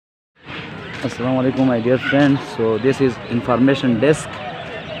Assalamu alaikum my dear friends. So this is information desk.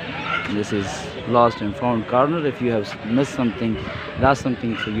 This is lost and found corner. If you have missed something, lost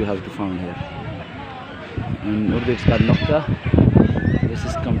something, so you have to find here. In Urdu it's called Nokta. This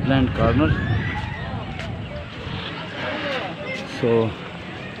is complaint corner.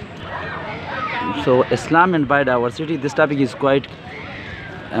 So Islam and biodiversity, this topic is quite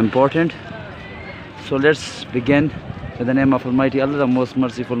important. So let's begin. In the name of Almighty Allah, the most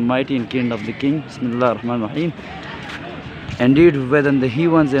merciful, mighty, and King of the King. Bismillah ar-Rahman ar-Rahim. Indeed, within the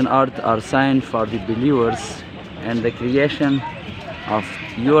heavens and earth are signs for the believers, and the creation of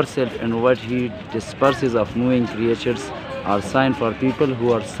yourself and what He disperses of moving creatures are signs for people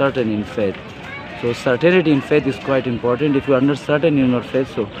who are certain in faith. So certainty in faith is quite important. If you are not certain in your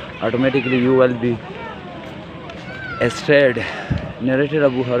faith, so automatically you will be astray. Narrated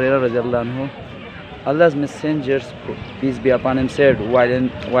Abu Hurairah radiallahu anhu, Allah's messengers, peace be upon him, said,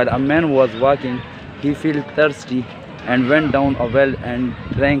 while a man was walking, he felt thirsty and went down a well and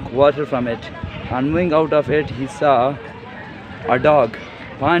drank water from it. On moving out of it, he saw a dog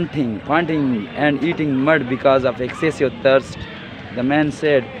panting and eating mud because of excessive thirst. The man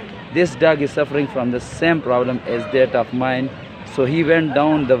said, "This dog is suffering from the same problem as that of mine." So he went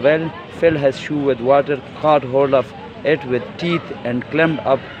down the well, filled his shoe with water, caught hold of it with teeth, and climbed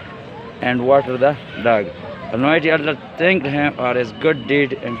up and watered the dog. Almighty Allah thanked him for his good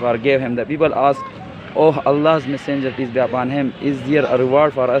deed and forgave him. The people asked, "Oh Allah's Messenger, peace be upon him, is there a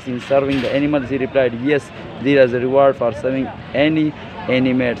reward for us in serving the animals?" He replied, "Yes, there is a reward for serving any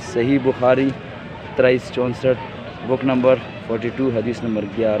animate." Sahih Bukhari 364, book number 42, hadith number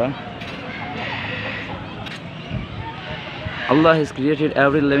 11. Allah has created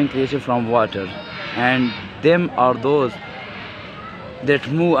every living creature from water, and them are those that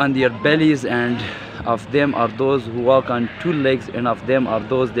move on their bellies, and of them are those who walk on two legs, and of them are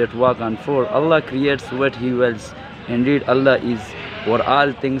those that walk on four. Allah creates what He wills. Indeed, Allah is over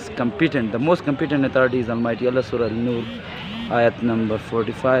all things competent. The most competent authority is Almighty Allah. Surah Al-Nur, ayat number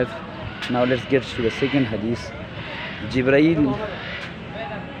 45. Now let's get to the second hadith. Jibreel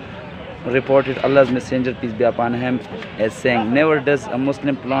reported Allah's Messenger, peace be upon him, as saying, "Never does a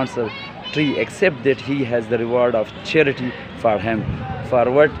Muslim plant a tree except that he has the reward of charity for him. For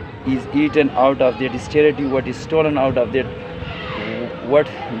what is eaten out of that is charity, what is stolen out of that, what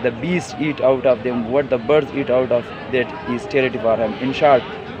the beasts eat out of them, what the birds eat out of that is charity for him." In short,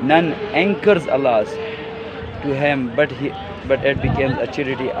 none anchors Allah's to him, but it becomes a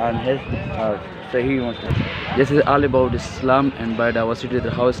charity on his heart. This is all about Islam and biodiversity,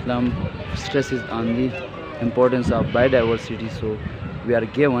 how Islam stresses on the importance of biodiversity. So we are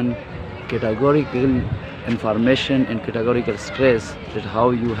given categorical information and categorical stress that how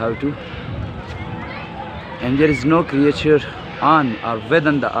you have to, and there is no creature on or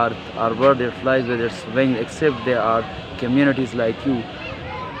within the earth or bird that flies with its wings except there are communities like you.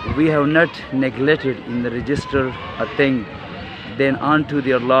 We have not neglected in the register a thing, then unto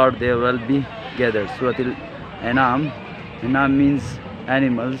their Lord they will be gathered. Surah Al-An'am. An'am means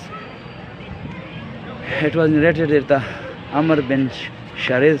animals. It was narrated that the Amr bin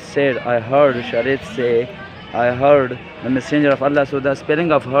Sharif said, I heard Sharif say, I heard the Messenger of Allah. So the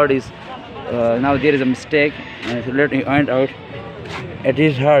spelling of heard is, now there is a mistake, and so let me find out. It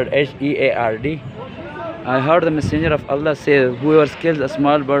is heard, H-E-A-R-D. I heard the Messenger of Allah say, whoever kills a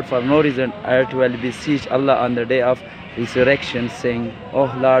small bird for no reason, it will beseech Allah on the day of resurrection, saying,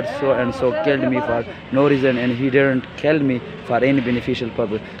 "Oh Lord, so and so killed me for no reason, and he didn't kill me for any beneficial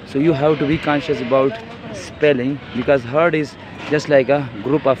purpose." So you have to be conscious about spelling, because herd is just like a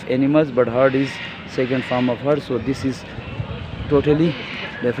group of animals, but herd is second form of herd. So this is totally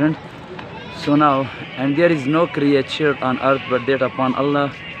different. So now, and there is no creature on earth but that upon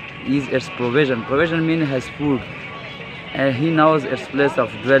Allah is its provision. Provision means has food, and He knows its place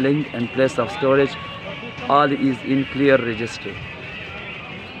of dwelling and place of storage. All is in clear register.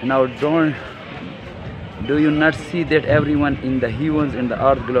 Now do you not see that everyone in the heavens and the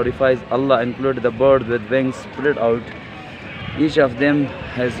earth glorifies Allah, including the bird with wings spread out? Each of them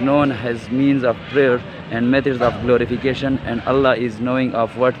has known his means of prayer and methods of glorification, and Allah is knowing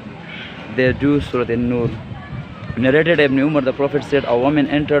of what they do. Surah An-Nur. Narrated Ibn Umar, the Prophet said, a woman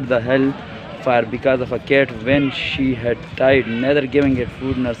entered the hell fire because of a cat when she had died, neither giving it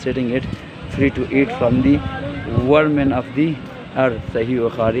food nor setting it free to eat from the vermin of the earth. Sahih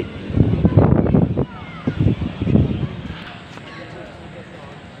Bukhari.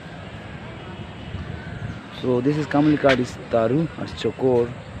 So this is commonly called is taru or chokor,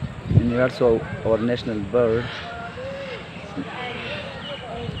 and also our national bird.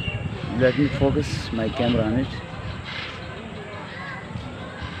 Let me focus my camera on it.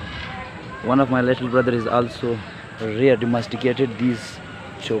 One of my little brother is also rare domesticated these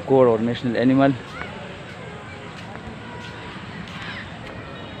chokor or national animal.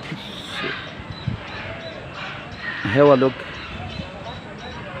 Have a look.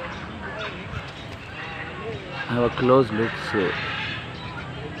 Have a close look. So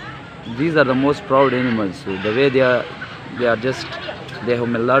these are the most proud animals. So the way they are just, they have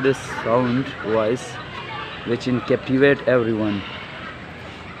melodious sound voice which captivate everyone.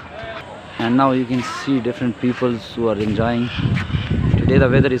 And now you can see different people who are enjoying. Today the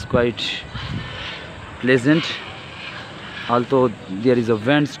weather is quite pleasant, although there is a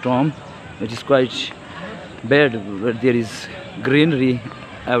wind storm which is quite bad, but there is greenery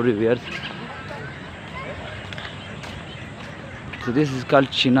everywhere. So this is called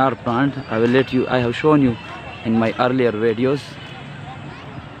chinar plant. I have shown you in my earlier videos.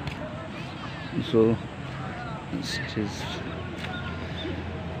 So this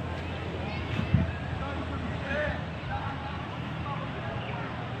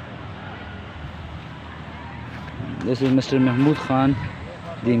is Mr. Mahmood Khan,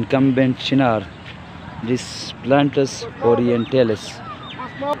 the incumbent chinar, this Plantus orientalis.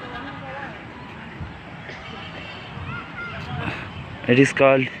 It is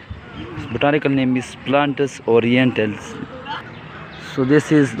called, botanical name is Plantus orientalis. So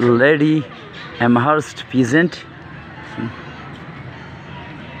this is Lady Amherst peasant.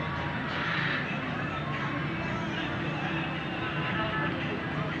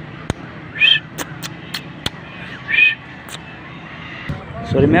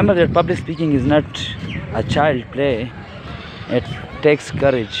 So remember that public speaking is not a child play, it takes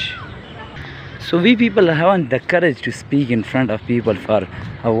courage. So we people haven't the courage to speak in front of people for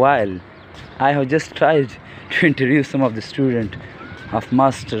a while. I have just tried to introduce some of the students of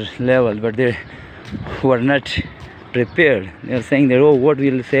master level, but they were not prepared. They are saying that, oh, what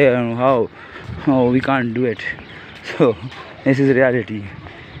we'll say and how, oh, we can't do it. So this is reality.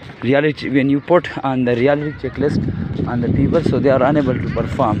 Reality, when you put on the reality checklist on the people, so they are unable to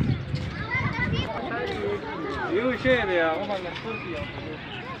perform.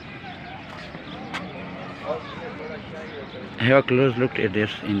 Have a close look at this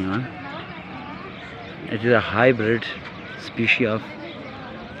animal. It is a hybrid species of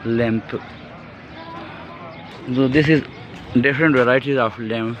lamp. So this is different varieties of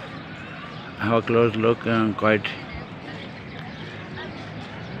lamp. Have a close look and quite.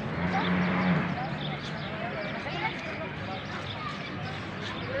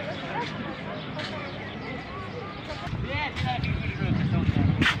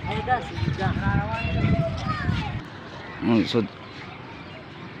 So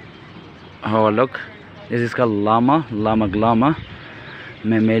have a look. This is called llama glama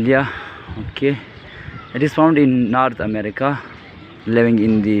mammalia. Okay, it is found in North America, living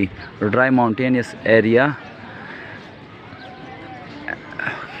in the dry mountainous area.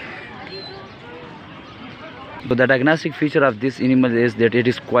 So the diagnostic feature of this animal is that it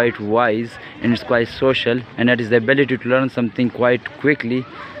is quite wise and it's quite social, and it is the ability to learn something quite quickly.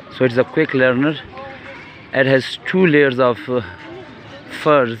 So it is a quick learner. It has 2 layers of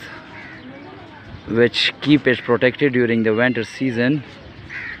furs which keep it protected during the winter season,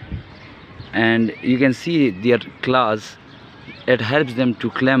 and you can see their claws. It helps them to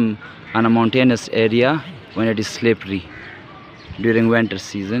climb on a mountainous area when it is slippery during winter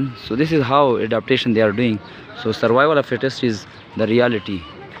season. So this is how adaptation they are doing. So survival of fittest is the reality.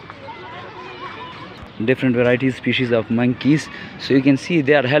 Different varieties, species of monkeys. So you can see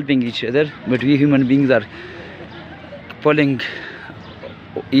they are helping each other, but we human beings are pulling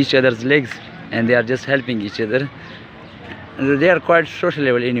each other's legs, and they are just helping each other. They are quite social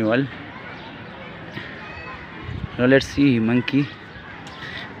level animal. Now let's see monkey.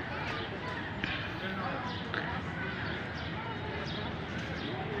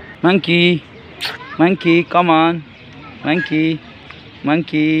 Monkey, come on. Monkey,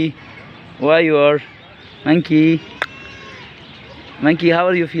 why you are? Monkey, how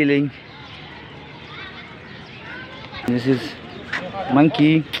are you feeling? This is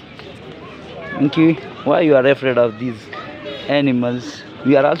monkey, why you are afraid of these animals?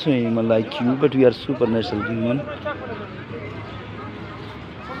 We are also animal like you, but we are supernatural human.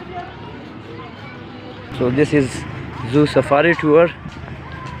 So this is zoo safari tour.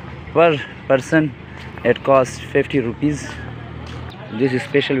 Per person it costs 50 rupees. This is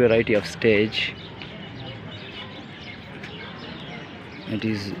special variety of stage. It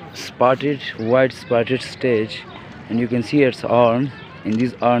is spotted, white spotted stage, and you can see its horn, and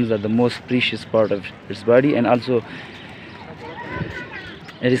these horns are the most precious part of its body. And also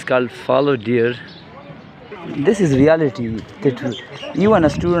it is called fallow deer. this is reality, that even a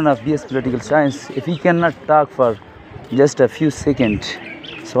student of BS political science, if he cannot talk for just a few seconds,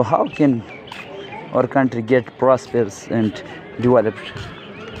 so how can our country get prosperous and developed?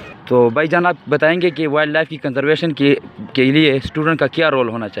 تو بھائی جان آپ بتائیں گے کہ wild life کی conservation کے لیے student کا کیا رول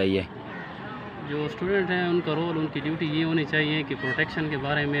ہونا چاہیے؟ جو اسٹوڈنٹ ہیں ان کا رول، ان کی ڈیوٹی یہ ہونی چاہیے کہ پروٹیکشن کے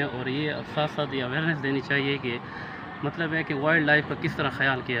بارے میں، اور یہ ساتھ ساتھ یہ اویئرنیس دینی چاہیے کہ مطلب ہے کہ وائلڈ لائف کا کس طرح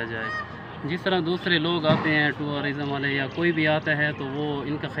خیال کیا جائے. جس طرح دوسرے لوگ آتے ہیں ٹورزم والے یا کوئی بھی آتا ہے تو وہ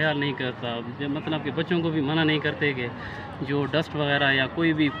ان کا خیال نہیں کرتا، مطلب کہ بچوں کو بھی منع نہیں کرتے کہ جو ڈسٹ وغیرہ یا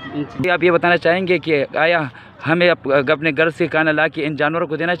کوئی بھی. آپ یہ بتانا چاہیں گے کہ آیا ہمیں اپنے گھر سے کھانا لا کے ان جانوروں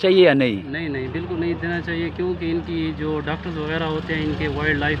کو دینا چاہیے یا نہیں؟ نہیں بالکل نہیں دینا چاہیے، کیونکہ ان کی جو ڈاکٹرز وغیرہ ہوتے ہیں ان کے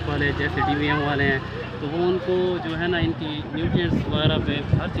وائلڈ لائف والے جیسے DVM والے ہیں، تو وہ ان کو جو ہے نا ان کی نیوٹرینٹس وغیرہ پہ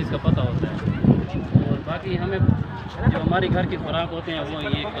ہر چیز کا پتہ ہوتا ہے. اور باقی ہمیں جو ہماری گھر کی خوراک ہوتے ہیں وہ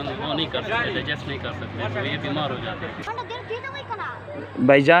نہیں کر سکتے، ڈائجسٹ نہیں کر سکتے، تو یہ بیمار ہو جاتے ہیں.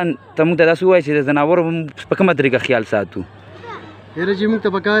 بھائی جان ته موږ ته داسې ووایي چې د زناورو په کومه طریقه خیال ساتو؟ یاره چې موږ ته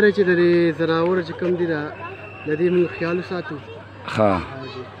پکار دی چې د زناورو چې کوم دي د دې موږ خیال وساتو. ښه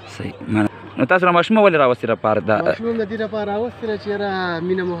صحیح. نو تاسو را ماشومه ولې راوستې راپاره ده؟ ماشوم د دې لپاره راوستې ده چې یاره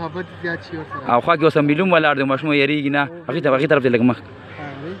مینه محبت زیات شي ورسره. او خوا کې اوس میلوم ولاړ دی، ماشومه یریږي نه، هغې طرف ته لږ مخ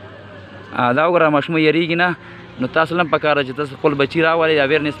دا وګوره ماشومه یریږي نه. نو تاسو هم پکار ده چې تاسو خپل بچي راولئ،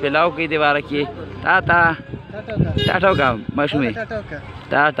 اویرنس پیلاو کړئ دې باره کې. ټاټا ټاټا وکړه ماشومې،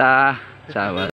 ټاټا.